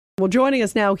Well, joining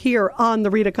us now here on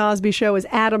the Rita Cosby Show is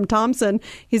Adam Thompson.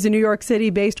 He's a New York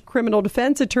City-based criminal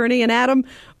defense attorney. And Adam,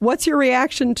 what's your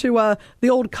reaction to the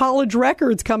old college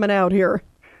records coming out here?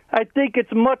 I think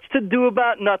it's much to do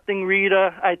about nothing,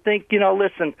 Rita. I think,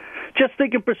 listen, just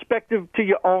think in perspective to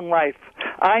your own life.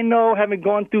 I know, having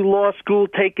gone through law school,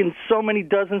 taken so many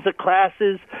dozens of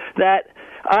classes, that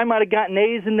I might have gotten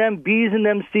A's in them, B's in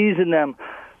them, C's in them.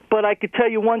 But I could tell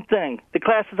you one thing. The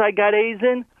classes I got A's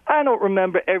in, I don't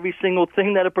remember every single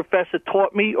thing that a professor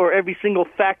taught me or every single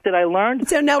fact that I learned.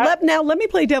 So now let me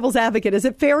play devil's advocate. Is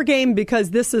it fair game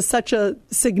because this is such a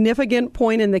significant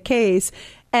point in the case,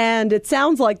 and it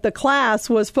sounds like the class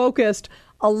was focused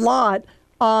a lot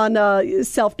on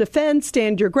self-defense,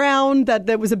 stand your ground,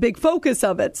 that was a big focus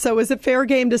of it. So is it fair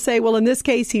game to say, well, in this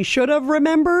case, he should have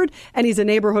remembered, and he's a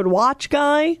neighborhood watch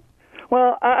guy?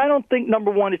 Well, I don't think,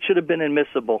 number one, it should have been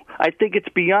admissible. I think it's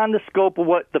beyond the scope of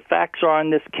what the facts are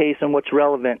in this case and what's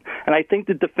relevant. And I think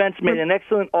the defense made an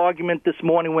excellent argument this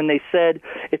morning when they said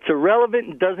it's irrelevant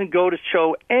and doesn't go to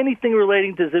show anything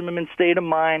relating to Zimmerman's state of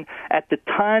mind at the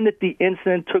time that the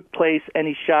incident took place and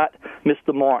he shot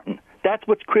Mr. Martin. That's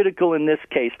what's critical in this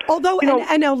case. Although,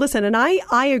 and now listen, and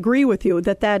I agree with you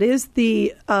that is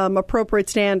the appropriate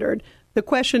standard. The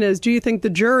question is, do you think the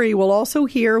jury will also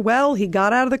hear, well, he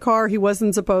got out of the car, he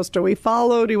wasn't supposed to. He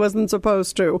followed, he wasn't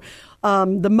supposed to.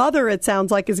 The mother, it sounds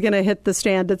like, is going to hit the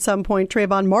stand at some point,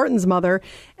 Trayvon Martin's mother,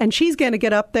 and she's going to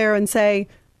get up there and say,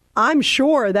 I'm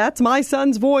sure that's my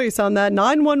son's voice on that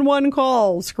 911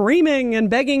 call, screaming and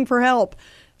begging for help.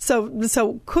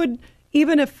 So could,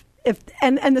 even if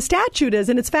and the statute is,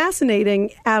 and it's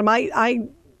fascinating, Adam, I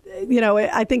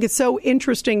think it's so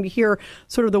interesting to hear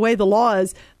sort of the way the law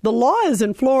is. The law is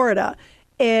in Florida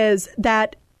is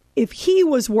that if he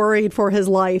was worried for his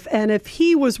life and if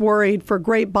he was worried for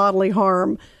great bodily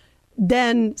harm,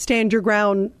 then stand your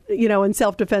ground, and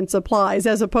self-defense applies,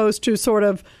 as opposed to sort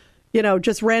of,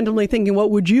 just randomly thinking, what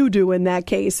would you do in that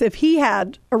case if he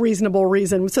had a reasonable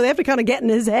reason? So they have to kind of get in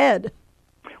his head.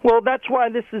 Well, that's why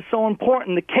this is so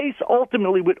important. The case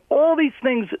ultimately, with all these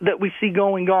things that we see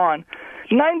going on,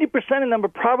 90% of them are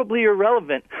probably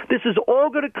irrelevant. This is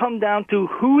all going to come down to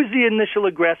who is the initial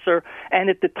aggressor, and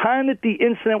at the time that the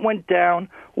incident went down,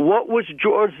 what was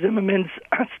George Zimmerman's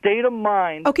state of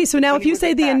mind? Okay, so now if you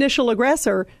say the initial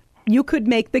aggressor, you could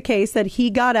make the case that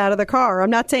he got out of the car. I'm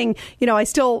not saying, I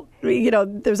still,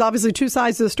 there's obviously two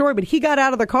sides to the story, but he got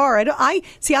out of the car. I don't think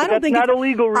it's not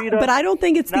illegal, Rita. But I don't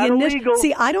think it's the initial.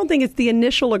 See, I don't think it's the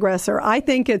initial aggressor. I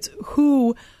think it's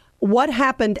what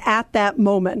happened at that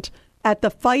moment. At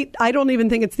the fight, I don't even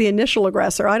think it's the initial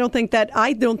aggressor. I don't think that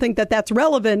that's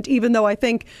relevant, even though I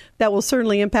think that will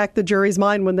certainly impact the jury's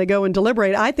mind when they go and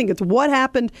deliberate. I think it's what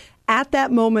happened at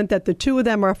that moment that the two of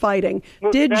them are fighting.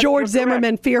 Well, did George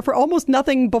Zimmerman fear for almost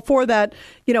nothing before that?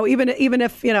 Even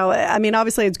if,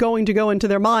 obviously it's going to go into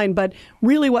their mind, but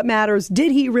really what matters,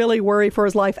 did he really worry for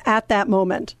his life at that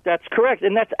moment? That's correct.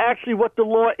 And that's actually what the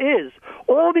law is.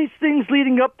 All these things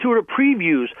leading up to the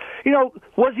previews,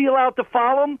 was he allowed to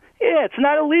follow him? Yeah, it's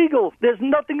not illegal. There's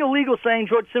nothing illegal saying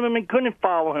George Zimmerman couldn't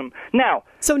follow him. Now,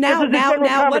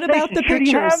 what about the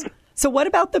pictures? So what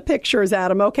about the pictures,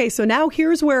 Adam? Okay, so now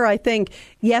here's where I think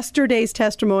yesterday's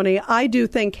testimony, I do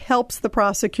think, helps the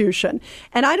prosecution.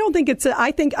 And I don't think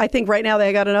I think right now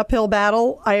they got an uphill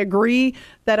battle. I agree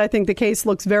that I think the case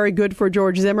looks very good for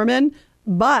George Zimmerman.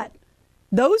 But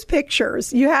those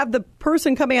pictures, you have the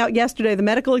person coming out yesterday, the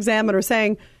medical examiner,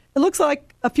 saying, it looks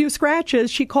like a few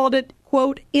scratches. She called it,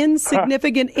 quote,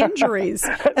 insignificant injuries.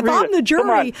 If Rita, I'm the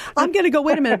jury, I'm going to go,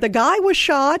 wait a minute, the guy was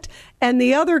shot and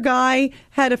the other guy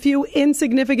had a few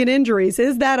insignificant injuries.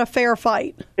 Is that a fair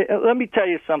fight? Let me tell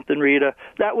you something, Rita.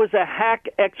 That was a hack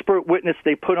expert witness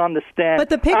they put on the stand. But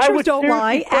the pictures don't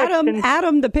lie.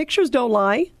 Adam, the pictures don't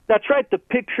lie. That's right. The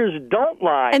pictures don't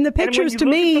lie. And the pictures, to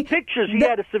me, the pictures, he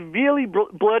had a severely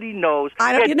bloody nose.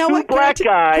 You know what?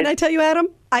 Can I tell you, Adam?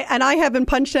 I haven't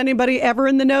punched anybody ever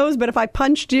in the nose, but if I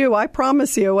punched you, I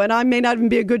promise you, and I may not even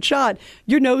be a good shot,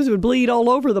 your nose would bleed all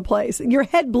over the place. Your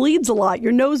head bleeds a lot.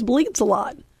 Your nose bleeds a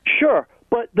lot. Sure.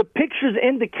 But the pictures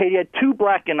indicate he had two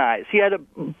blackened eyes. He had a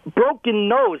broken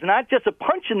nose, not just a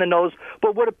punch in the nose,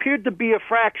 but what appeared to be a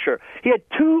fracture. He had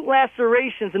two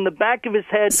lacerations in the back of his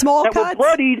head were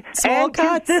bloodied and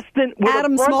consistent with a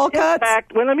blunt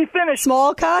impact. Well, let me finish.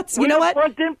 Small cuts? You know what?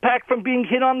 Blunt impact from being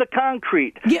hit on the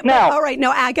concrete. All right.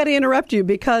 Now, I got to interrupt you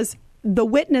because the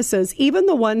witnesses, even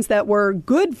the ones that were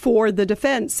good for the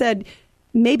defense, said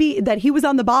maybe that he was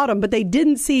on the bottom, but they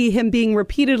didn't see him being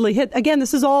repeatedly hit. Again,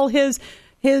 this is all his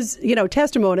his,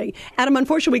 testimony. Adam,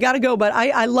 unfortunately, we got to go, but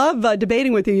I love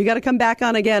debating with you. You got to come back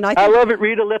on again. I love it,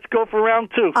 Rita. Let's go for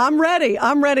round 2. I'm ready.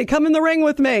 Come in the ring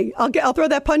with me. I'll throw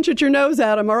that punch at your nose,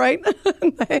 Adam. All right.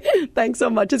 Thanks so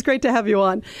much. It's great to have you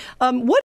on. What